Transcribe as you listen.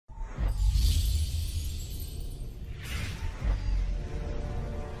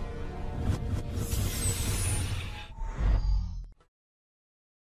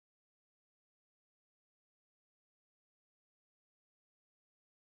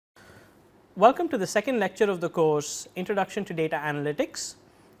Welcome to the second lecture of the course, Introduction to Data Analytics.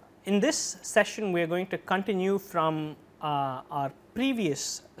 In this session, we are going to continue from our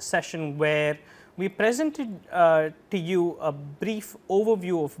previous session where we presented to you a brief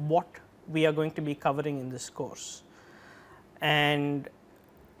overview of what we are going to be covering in this course. And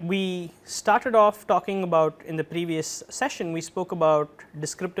we started off talking about, in the previous session, we spoke about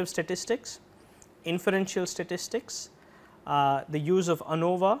descriptive statistics, inferential statistics, the use of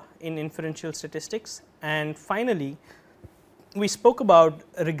ANOVA in inferential statistics, and finally we spoke about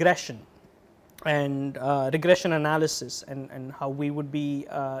regression and regression analysis and how we would be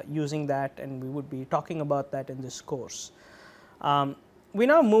using that, and we would be talking about that in this course. We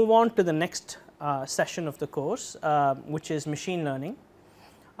now move on to the next session of the course, which is machine learning.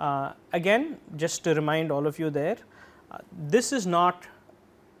 Again, just to remind all of you there, this is not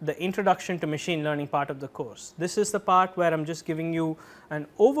the introduction to machine learning part of the course. This is the part where I am just giving you an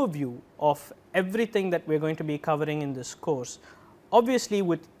overview of everything that we are going to be covering in this course. Obviously,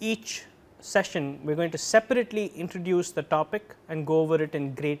 with each session we are going to separately introduce the topic and go over it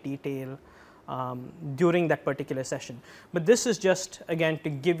in great detail during that particular session, but this is just again to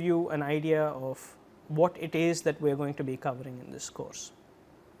give you an idea of what it is that we are going to be covering in this course.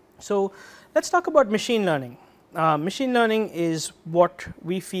 So, let us talk about machine learning. Machine learning is what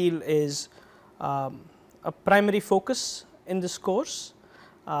we feel is a primary focus in this course,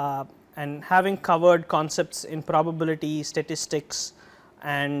 and having covered concepts in probability, statistics,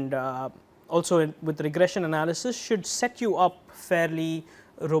 and also with regression analysis should set you up fairly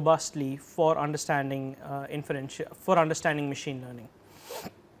robustly for understanding machine learning.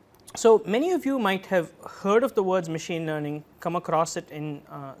 So, many of you might have heard of the words machine learning, come across it in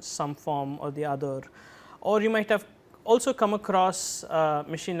some form or the other, or you might have also come across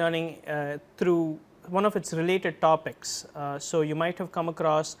machine learning through one of its related topics. So, you might have come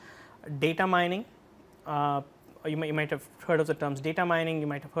across data mining, you might have heard of the terms data mining, you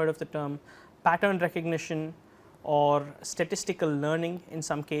might have heard of the term pattern recognition or statistical learning in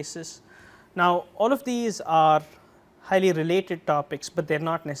some cases. Now, all of these are highly related topics, but they are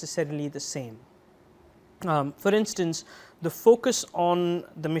not necessarily the same. For instance, the focus on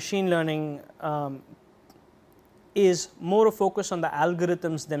the machine learning is more a focus on the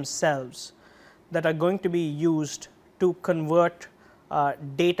algorithms themselves that are going to be used to convert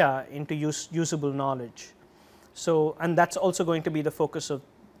data into usable knowledge. So, and that is also going to be the focus of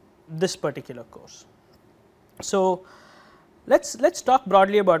this particular course. So, let's talk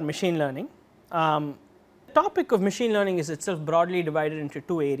broadly about machine learning. The topic of machine learning is itself broadly divided into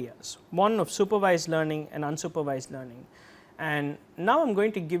two areas, one of supervised learning and unsupervised learning. And now I am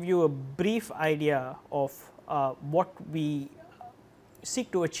going to give you a brief idea of what we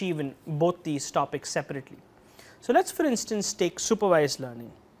seek to achieve in both these topics separately. So, let us for instance take supervised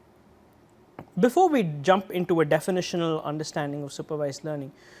learning. Before we jump into a definitional understanding of supervised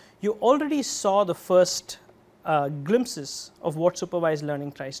learning, you already saw the first glimpses of what supervised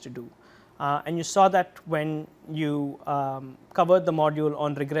learning tries to do, and you saw that when you covered the module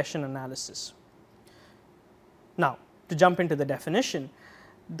on regression analysis. Now, to jump into the definition,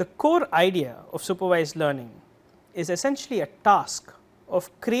 the core idea of supervised learning is essentially a task of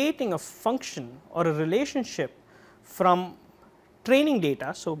creating a function or a relationship from training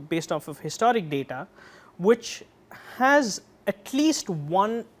data, so based off of historic data, which has at least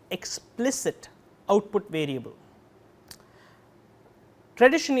one explicit output variable.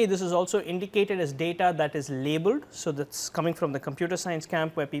 Traditionally, this is also indicated as data that is labeled. So, that is coming from the computer science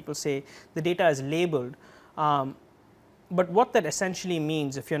camp where people say the data is labeled. But what that essentially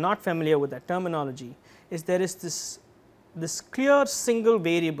means, if you are not familiar with that terminology, is there is this clear single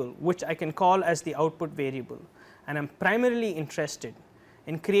variable which I can call as the output variable, and I am primarily interested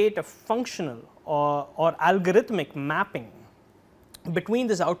in create a functional or algorithmic mapping between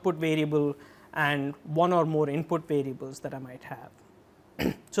this output variable and one or more input variables that I might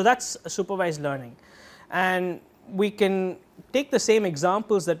have. So, that is supervised learning, and we can take the same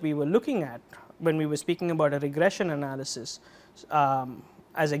examples that we were looking at when we were speaking about a regression analysis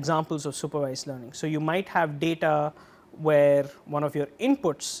as examples of supervised learning. So, you might have data where one of your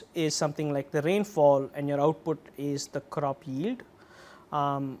inputs is something like the rainfall and your output is the crop yield,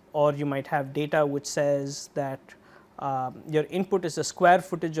 or you might have data which says that your input is the square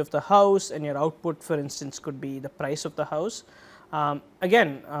footage of the house and your output, for instance, could be the price of the house.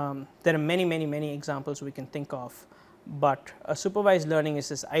 Again, there are many examples we can think of, but supervised learning is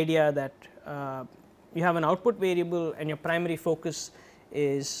this idea that you have an output variable and your primary focus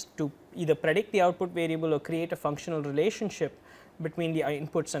is to either predict the output variable or create a functional relationship between the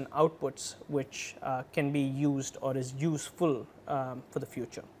inputs and outputs which can be used or is useful for the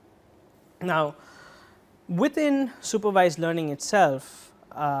future. Now, within supervised learning itself,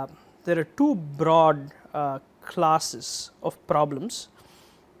 there are two broad classes of problems.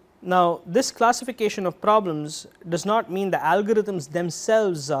 Now, this classification of problems does not mean the algorithms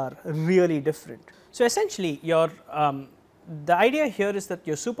themselves are really different. So, essentially your the idea here is that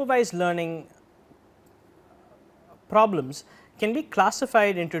your supervised learning problems can be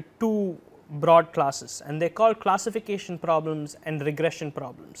classified into two broad classes, and they are called classification problems and regression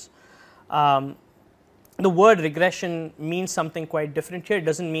problems. The word regression means something quite different here. It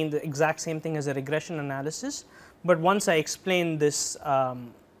does not mean the exact same thing as a regression analysis, but once I explain this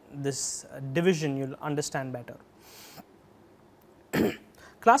this division, you will understand better.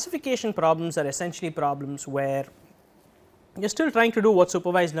 Classification problems are essentially problems where you are still trying to do what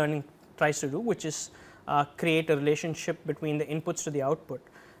supervised learning tries to do, which is create a relationship between the inputs to the output.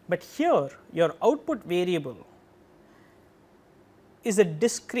 But here your output variable is a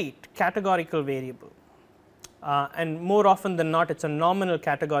discrete categorical variable, and more often than not it is a nominal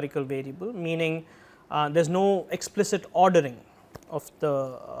categorical variable, meaning there is no explicit ordering of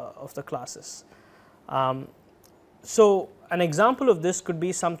the classes. So, an example of this could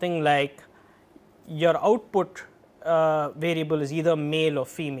be something like your output variable is either male or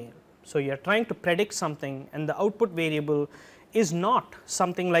female. So, you are trying to predict something, and the output variable is not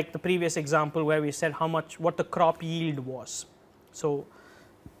something like the previous example where we said what the crop yield was. So,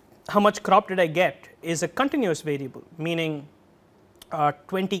 how much crop did I get is a continuous variable, meaning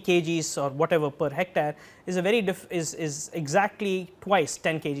 20 kgs or whatever per hectare is a is exactly twice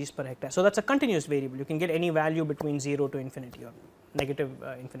 10 kgs per hectare. So, that is a continuous variable. You can get any value between 0 to infinity or negative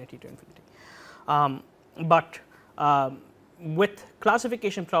infinity to infinity. But with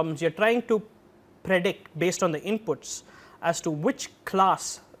classification problems, you are trying to predict based on the inputs as to which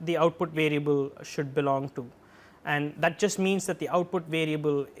class the output variable should belong to, and that just means that the output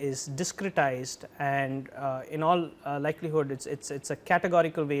variable is discretized, and in all likelihood it is a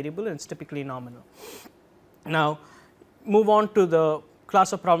categorical variable and it is typically nominal. Now, move on to the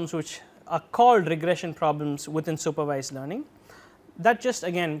class of problems which are called regression problems within supervised learning. That just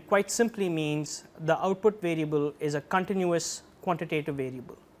again quite simply means the output variable is a continuous quantitative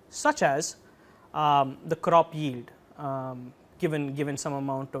variable, such as the crop yield given some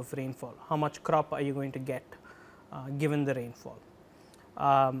amount of rainfall. How much crop are you going to get given the rainfall?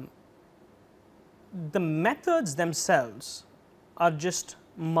 The methods themselves are just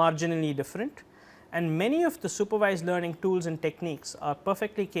marginally different, and many of the supervised learning tools and techniques are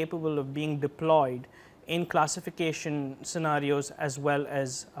perfectly capable of being deployed in classification scenarios as well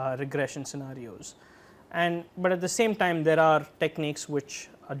as regression scenarios. But at the same time, there are techniques which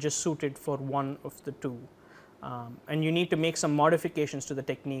are just suited for one of the two, and you need to make some modifications to the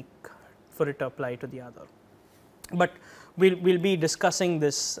technique for it to apply to the other. But we will be discussing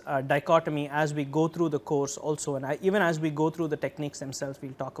this dichotomy as we go through the course also, and even as we go through the techniques themselves, we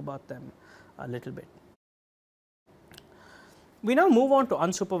will talk about them a little bit. We now move on to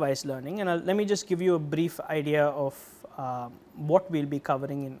unsupervised learning, and let me just give you a brief idea of what we will be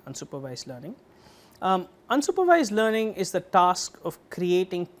covering in unsupervised learning. Unsupervised learning is the task of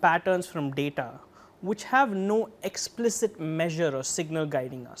creating patterns from data which have no explicit measure or signal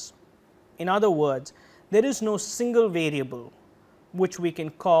guiding us. In other words, there is no single variable which we can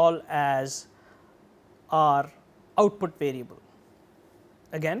call as our output variable.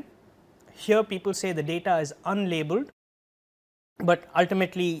 Again, here people say the data is unlabeled, but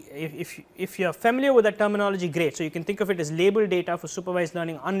ultimately if you are familiar with that terminology, great. So, you can think of it as labeled data for supervised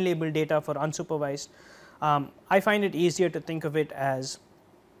learning, unlabeled data for unsupervised. I find it easier to think of it as,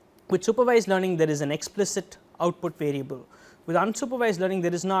 with supervised learning there is an explicit output variable. With unsupervised learning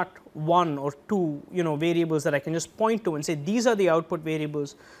there is not one or two variables that I can just point to and say these are the output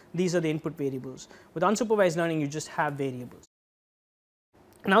variables, these are the input variables. With unsupervised learning you just have variables.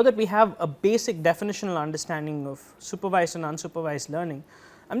 Now that we have a basic definitional understanding of supervised and unsupervised learning,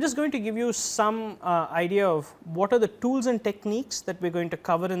 I am just going to give you some idea of what are the tools and techniques that we are going to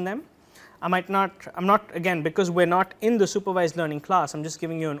cover in them. I am not again, because we are not in the supervised learning class, I am just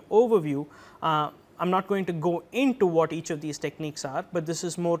giving you an overview. I am not going to go into what each of these techniques are, but this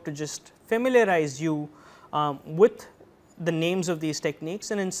is more to just familiarize you with the names of these techniques,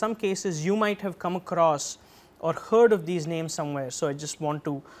 and in some cases you might have come across or heard of these names somewhere. So, I just want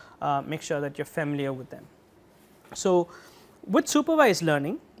to make sure that you are familiar with them. So, with supervised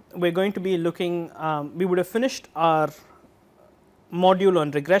learning we are going to be looking, we would have finished our module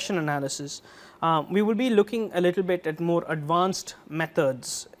on regression analysis. We will be looking a little bit at more advanced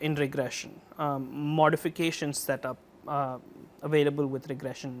methods in regression, modifications that are available with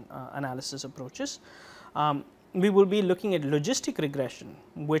regression analysis approaches. we will be looking at logistic regression,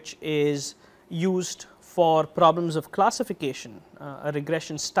 which is used for problems of classification, a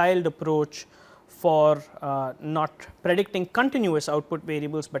regression styled approach for not predicting continuous output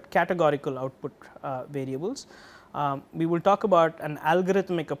variables, but categorical output variables. We will talk about an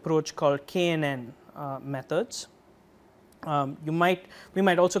algorithmic approach called KNN methods. We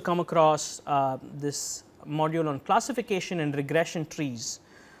might also come across this module on classification and regression trees.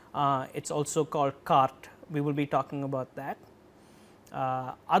 It is also called CART. We will be talking about that.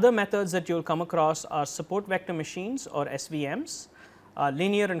 Other methods that you will come across are support vector machines or SVMs,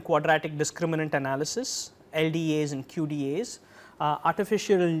 linear and quadratic discriminant analysis, LDAs and QDAs,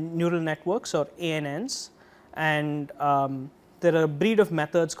 artificial neural networks or ANNs, and there are a breed of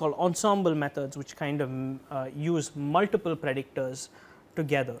methods called ensemble methods, which kind of use multiple predictors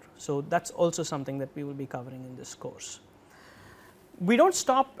together. So, that is also something that we will be covering in this course. We do not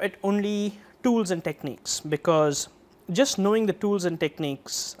stop at only tools and techniques, because just knowing the tools and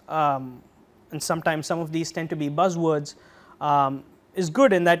techniques, and sometimes some of these tend to be buzzwords, is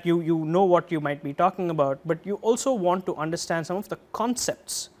good in that you know what you might be talking about, but you also want to understand some of the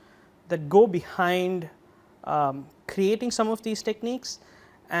concepts that go behind creating some of these techniques,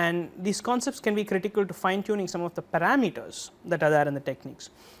 and these concepts can be critical to fine tuning some of the parameters that are there in the techniques.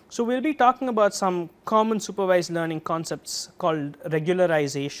 So, we will be talking about some common supervised learning concepts called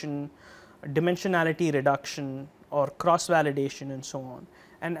regularization, dimensionality reduction, or cross validation, and so on.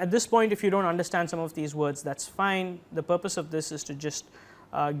 And at this point, if you do not understand some of these words, that is fine. The purpose of this is to just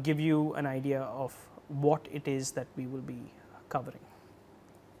give you an idea of what it is that we will be covering.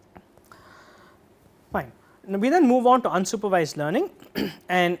 Fine. Now, we then move on to unsupervised learning,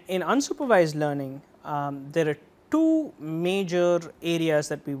 and in unsupervised learning, there are two major areas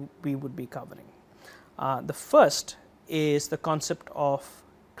that we would be covering. The first is the concept of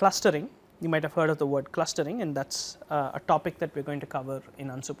clustering. You might have heard of the word clustering, and that is a topic that we are going to cover in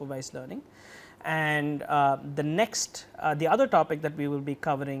unsupervised learning. And the other topic that we will be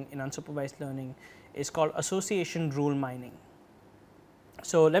covering in unsupervised learning is called association rule mining.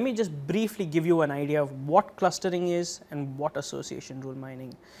 So, let me just briefly give you an idea of what clustering is and what association rule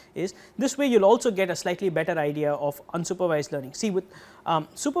mining is. This way you will also get a slightly better idea of unsupervised learning. See, with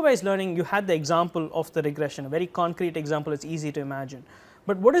supervised learning, you had the example of the regression, a very concrete example, it is easy to imagine.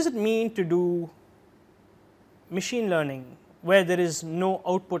 But what does it mean to do machine learning where there is no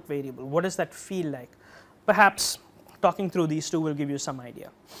output variable? What does that feel like? Perhaps talking through these two will give you some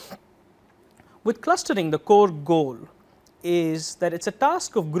idea. With clustering, the core goal is that it is a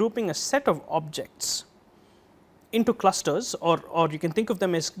task of grouping a set of objects into clusters, or you can think of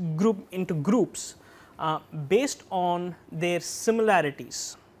them as into groups based on their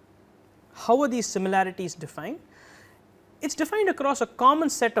similarities. How are these similarities defined? It is defined across a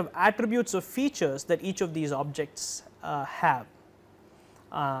common set of attributes or features that each of these objects have.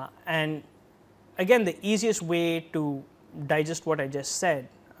 And again, the easiest way to digest what I just said,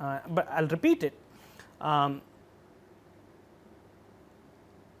 but I will repeat it,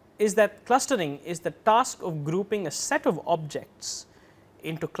 is that clustering is the task of grouping a set of objects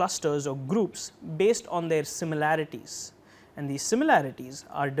into clusters or groups based on their similarities, and these similarities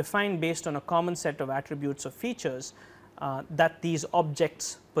are defined based on a common set of attributes or features that these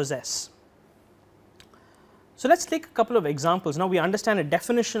objects possess. So, let us take a couple of examples. Now, we understand a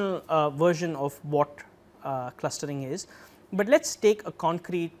definitional version of what clustering is, but let us take a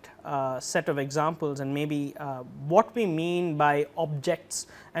concrete set of examples, and maybe what we mean by objects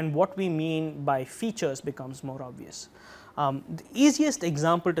and what we mean by features becomes more obvious. The easiest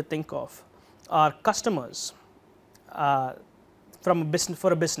example to think of are customers from a business,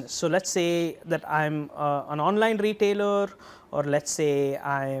 for a business. So, let us say that I am an online retailer, or let us say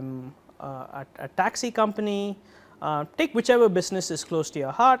I am a taxi company, take whichever business is close to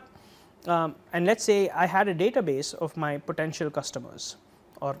your heart. And let us say I had a database of my potential customers,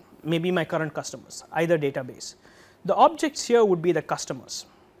 or maybe my current customers, either database. The objects here would be the customers.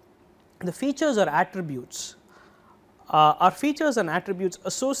 The features or attributes are features and attributes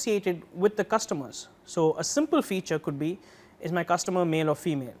associated with the customers. So, a simple feature could be, is my customer male or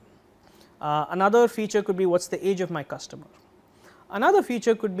female? Another feature could be, what is the age of my customer? Another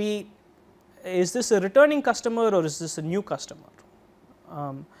feature could be, is this a returning customer or is this a new customer?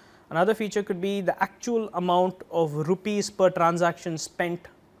 Another feature could be the actual amount of rupees per transaction spent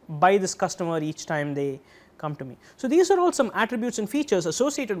by this customer each time they come to me. So, these are all some attributes and features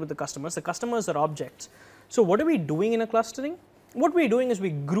associated with the customers. The customers are objects. So, what are we doing in a clustering? What we are doing is we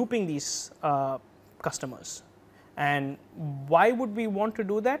are grouping these customers. And why would we want to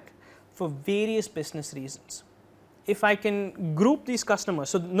do that? For various business reasons. if I can group these customers,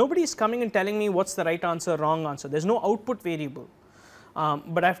 so nobody is coming and telling me what's the right answer, wrong answer, there's no output variable,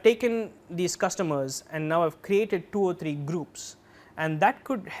 but I've taken these customers and now I've created 2 or 3 groups, and that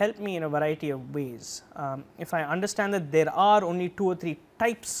could help me in a variety of ways. If I understand that there are only 2 or 3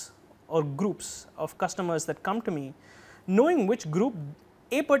 types or groups of customers that come to me, knowing which group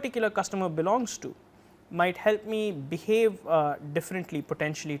a particular customer belongs to might help me behave differently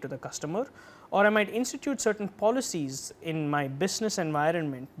potentially to the customer, or I might institute certain policies in my business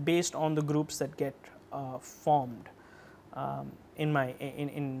environment based on the groups that get formed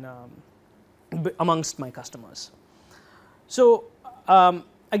amongst my customers. So,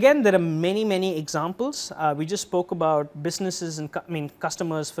 again, there are many examples. We just spoke about businesses and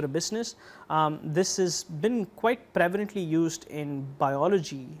customers for a business. This has been quite prevalently used in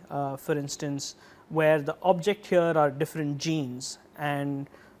biology, for instance, where the object here are different genes, and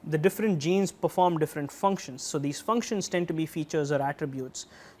the different genes perform different functions. So, these functions tend to be features or attributes.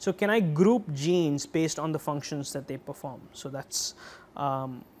 So, can I group genes based on the functions that they perform? So, that is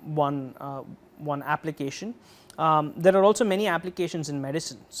one application. There are also many applications in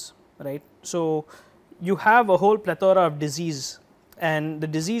medicines, right. So, you have a whole plethora of disease, and the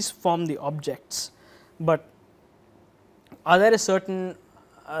disease form the objects, but are there a certain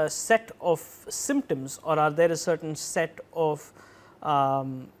set of symptoms, or are there a certain set of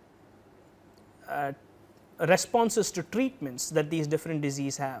responses to treatments that these different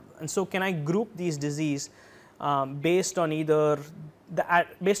diseases have? And so, can I group these diseases based on either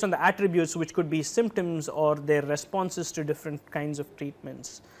based on the attributes, which could be symptoms or their responses to different kinds of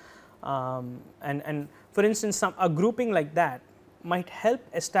treatments? And for instance, a grouping like that might help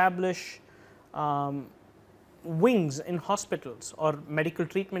establish wings in hospitals or medical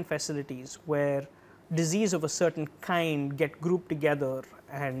treatment facilities where disease of a certain kind get grouped together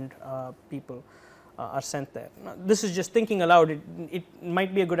and people are sent there. Now, this is just thinking aloud. It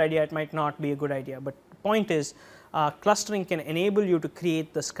might be a good idea, it might not be a good idea, but the point is clustering can enable you to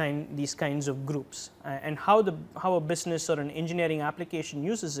create these kinds of groups, and how a business or an engineering application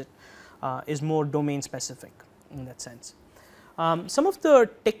uses it is more domain specific in that sense. Some of the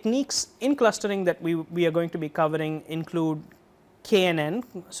techniques in clustering that we are going to be covering include KNN.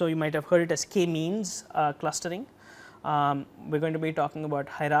 So, you might have heard it as K-means clustering. We are going to be talking about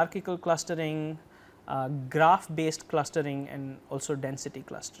hierarchical clustering, graph based clustering, and also density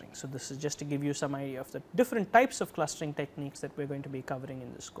clustering. So, this is just to give you some idea of the different types of clustering techniques that we are going to be covering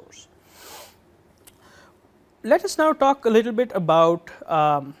in this course. Let us now talk a little bit about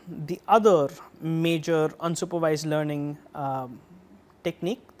the other major unsupervised learning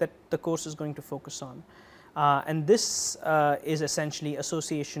technique that the course is going to focus on, and this is essentially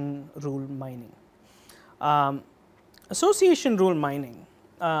association rule mining. Association rule mining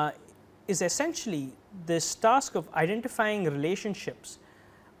is essentially this task of identifying relationships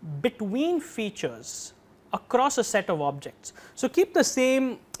between features across a set of objects. So, keep the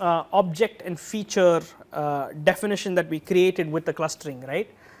same object and feature definition that we created with the clustering, right.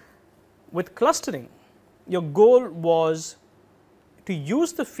 With clustering, your goal was to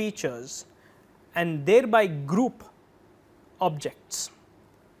use the features and thereby group objects.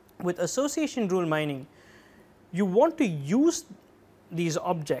 With association rule mining, you want to use these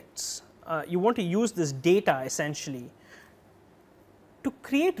objects, you want to use this data essentially to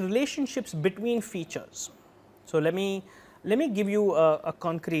create relationships between features. So, let me give you a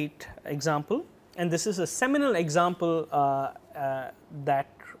concrete example, and this is a seminal example that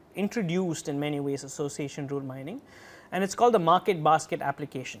introduced in many ways association rule mining, and it is called the market basket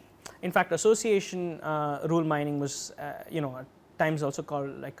application. In fact, association rule mining was at times also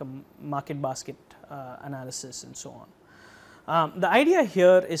called like a market basket analysis and so on. The idea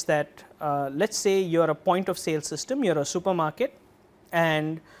here is that let us say you are a point of sale system, you are a supermarket,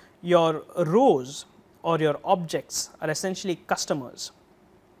 and your rows or your objects are essentially customers,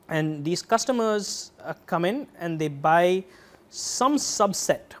 and these customers come in and they buy some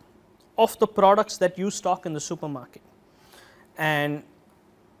subset of the products that you stock in the supermarket, and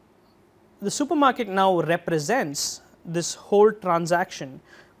the supermarket now represents this whole transaction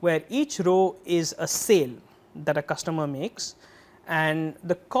where each row is a sale that a customer makes, and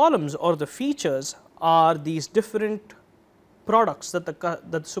the columns or the features are these different products that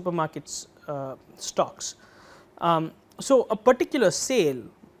the supermarket stocks. So, a particular sale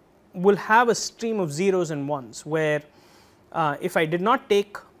will have a stream of zeros and ones, where if I did not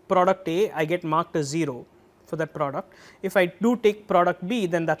take product A, I get marked as 0 for that product. If I do take product B,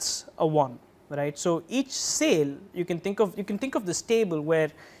 then that is a 1, right. So, each sale you can think of this table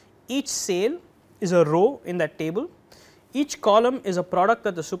where each sale is a row in that table, each column is a product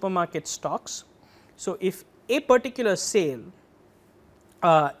that the supermarket stocks. So, if a particular sale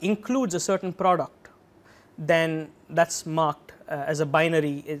includes a certain product, then that is marked as a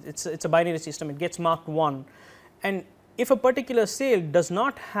binary, it's a binary system, it gets marked 1, and if a particular sale does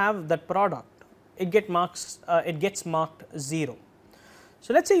not have that product, it gets marked 0.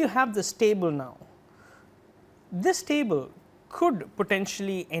 So, let us say you have this table now. This table could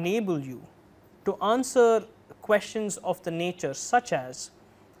potentially enable you to answer questions of the nature such as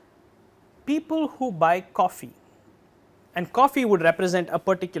people who buy coffee, and coffee would represent a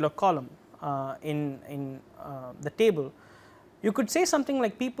particular column in the table. You could say something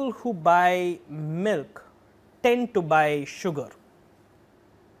like people who buy milk tend to buy sugar,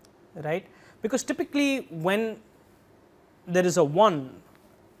 right, because typically when there is a 1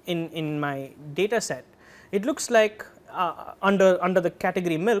 in my data set, it looks like under the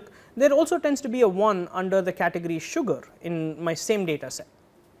category milk, there also tends to be a 1 under the category sugar in my same data set.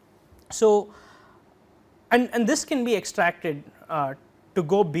 So, and this can be extracted to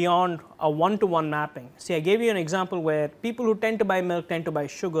go beyond a 1-to-1 mapping. See, I gave you an example where people who tend to buy milk tend to buy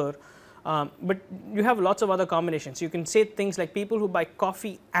sugar, but you have lots of other combinations. You can say things like people who buy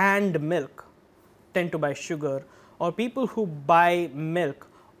coffee and milk tend to buy sugar, or people who buy milk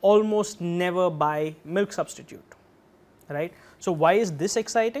almost never buy milk substitute, right. So, why is this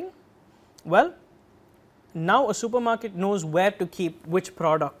exciting? Well, now a supermarket knows where to keep which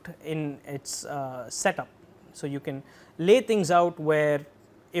product in its setup. So, you can lay things out where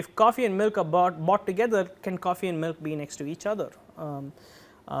if coffee and milk are bought together, can coffee and milk be next to each other,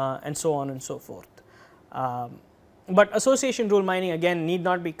 and so on and so forth. But association rule mining again need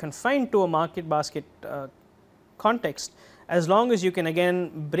not be confined to a market basket context, as long as you can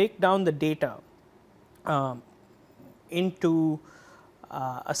again break down the data into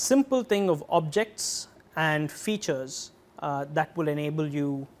a simple thing of objects and features that will enable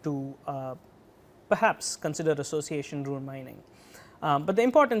you to perhaps consider association rule mining. But the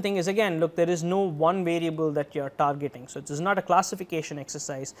important thing is, again, look, there is no one variable that you are targeting. So, it is not a classification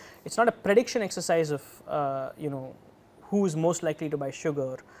exercise, it is not a prediction exercise of who is most likely to buy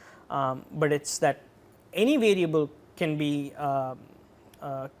sugar, but it is that any variable can be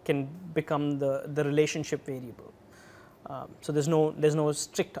can become the relationship variable. So, there is no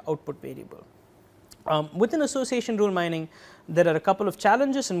strict output variable. Within association rule mining, there are a couple of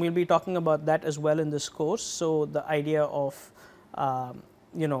challenges, and we will be talking about that as well in this course. So, the idea of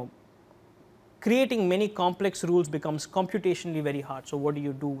creating many complex rules becomes computationally very hard. So, what do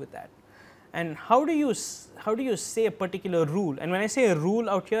you do with that? And how do you say a particular rule? And when I say a rule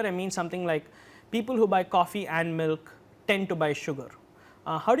out here, I mean something like people who buy coffee and milk tend to buy sugar.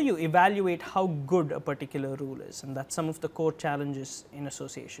 How do you evaluate how good a particular rule is? And that is some of the core challenges in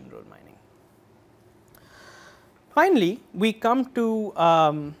association rule mining. Finally, we come to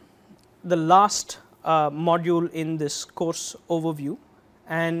the last module in this course overview,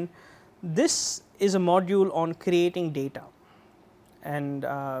 and this is a module on creating data, and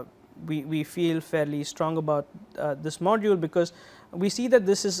we feel fairly strong about this module because we see that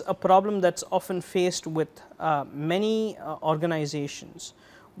this is a problem that is often faced with many organizations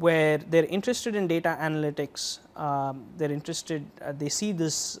where they are interested in data analytics, they are interested, they see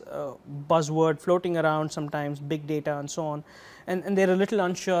this buzzword floating around sometimes, big data and so on, and they are a little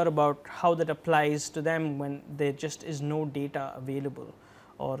unsure about how that applies to them when there just is no data available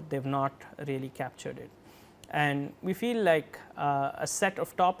or they have not really captured it. And we feel like a set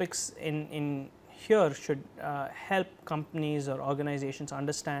of topics in here should help companies or organizations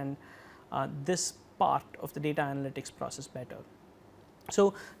understand this part of the data analytics process better.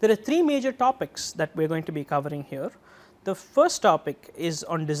 So, there are 3 major topics that we are going to be covering here. The first topic is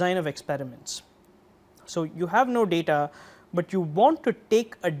on design of experiments. So, you have no data, but you want to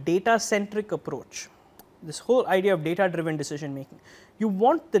take a data centric approach, this whole idea of data driven decision making. You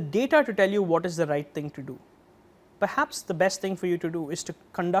want the data to tell you what is the right thing to do. Perhaps the best thing for you to do is to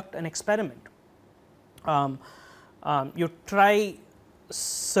conduct an experiment. You try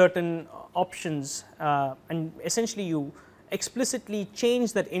certain options and essentially you explicitly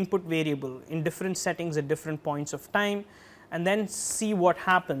change that input variable in different settings at different points of time, and then see what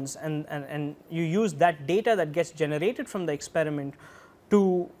happens, and you use that data that gets generated from the experiment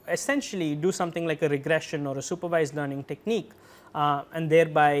to essentially do something like a regression or a supervised learning technique, and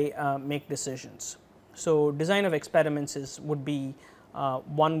thereby make decisions. So, design of experiments would be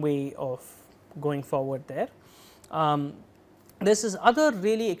one way of going forward there. This is other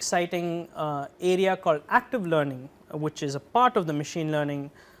really exciting area called active learning, which is a part of the machine learning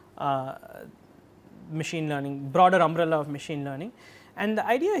broader umbrella of machine learning. And the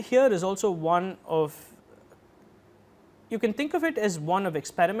idea here is also one of, you can think of it as one of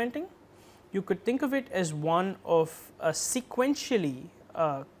experimenting, you could think of it as one of sequentially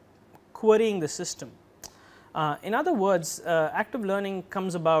querying the system. In other words, active learning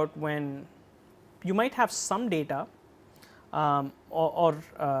comes about when you might have some data or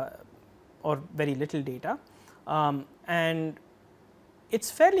very little data, and it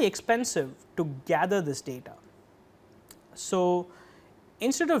is fairly expensive to gather this data. So,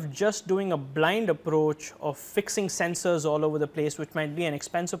 instead of just doing a blind approach of fixing sensors all over the place, which might be an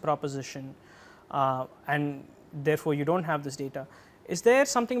expensive proposition and therefore, you do not have this data, is there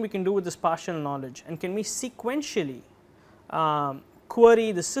something we can do with this partial knowledge, and can we sequentially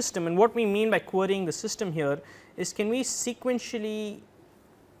query the system? And what we mean by querying the system here is, can we sequentially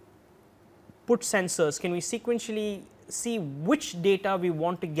put sensors, can we sequentially see which data we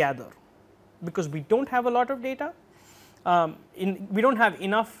want to gather, because we do not have a lot of data, we do not have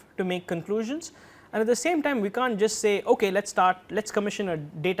enough to make conclusions, and at the same time we cannot just say, okay, let us commission a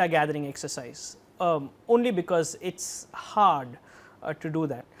data gathering exercise, only because it is hard to do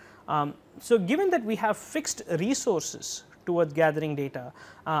that. So, given that we have fixed resources towards gathering data,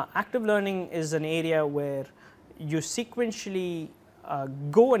 active learning is an area where you sequentially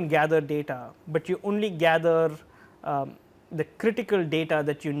go and gather data, but you only gather the critical data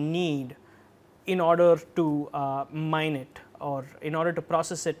that you need in order to mine it, or in order to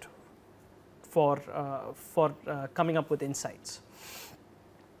process it for coming up with insights.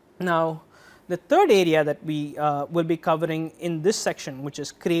 Now, the third area that we will be covering in this section, which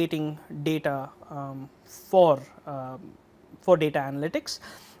is creating data for data analytics,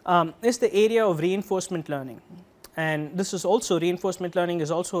 is the area of reinforcement learning. And this is also, reinforcement learning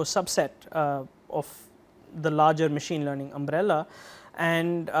is also a subset of the larger machine learning umbrella,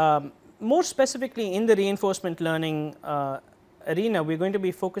 and more specifically in the reinforcement learning arena, we are going to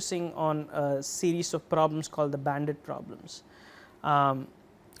be focusing on a series of problems called the bandit problems.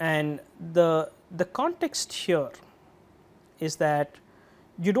 And the context here is that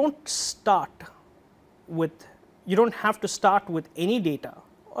you do not start with, you do not have to start with any data,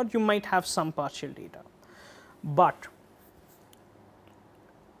 or you might have some partial data, but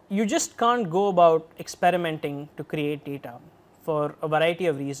you just can't go about experimenting to create data for a variety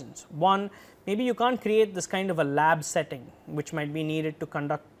of reasons. One, maybe you can't create this kind of a lab setting which might be needed to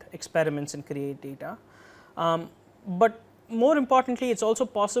conduct experiments and create data, but more importantly, it is also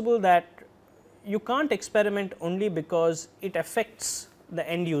possible that you can't experiment only because it affects the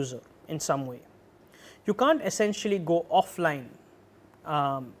end user in some way. You can't essentially go offline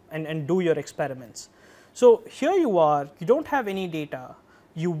and do your experiments. So, here you are, you do not have any data,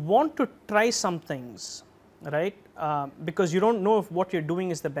 you want to try some things, right, because you do not know if what you are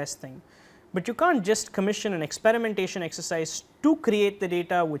doing is the best thing, but you can't just commission an experimentation exercise to create the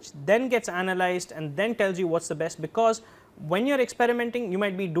data, which then gets analyzed and then tells you what is the best, because when you are experimenting you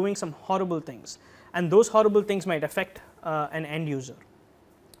might be doing some horrible things, and those horrible things might affect an end user.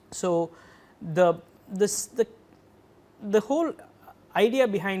 So, the whole idea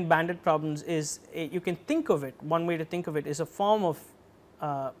behind bandit problems is, you can think of it, one way to think of it is a form of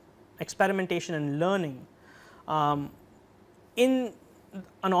experimentation and learning in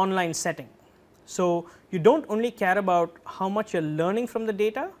an online setting. So, you do not only care about how much you are learning from the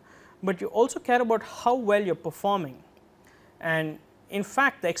data, but you also care about how well you are performing, and in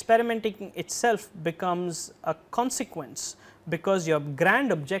fact the experimenting itself becomes a consequence, because your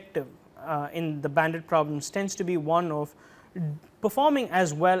grand objective in the bandit problems tends to be one of performing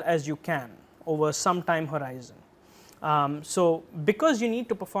as well as you can over some time horizon. So, because you need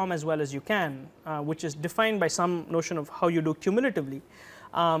to perform as well as you can, which is defined by some notion of how you do cumulatively,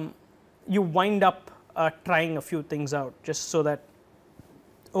 you wind up trying a few things out, just so that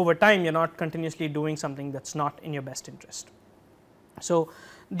over time you are not continuously doing something that is not in your best interest. So,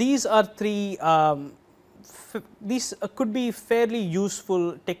 these are three, these could be fairly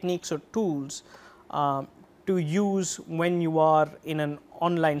useful techniques or tools to use when you are in an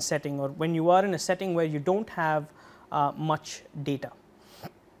online setting, or when you are in a setting where you do not have much data.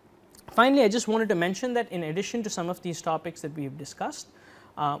 Finally, I just wanted to mention that in addition to some of these topics that we have discussed,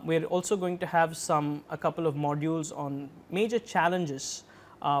 we are also going to have a couple of modules on major challenges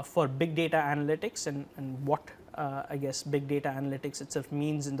for big data analytics, and what I guess big data analytics itself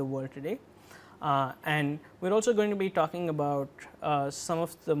means in the world today. And we are also going to be talking about some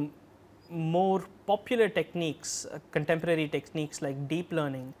of the more popular techniques, contemporary techniques like deep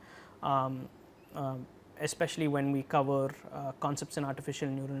learning, especially when we cover concepts in artificial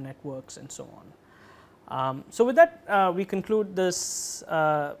neural networks and so on. So, with that we conclude this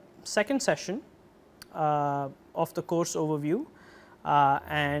second session of the course overview,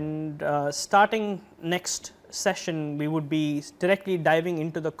 and starting next session we would be directly diving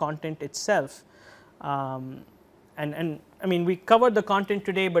into the content itself, and I mean we covered the content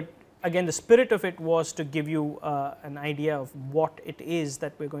today, but again the spirit of it was to give you an idea of what it is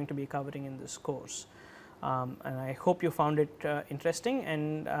that we are going to be covering in this course. And I hope you found it interesting,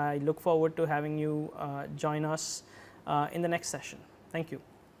 and I look forward to having you join us in the next session. Thank you.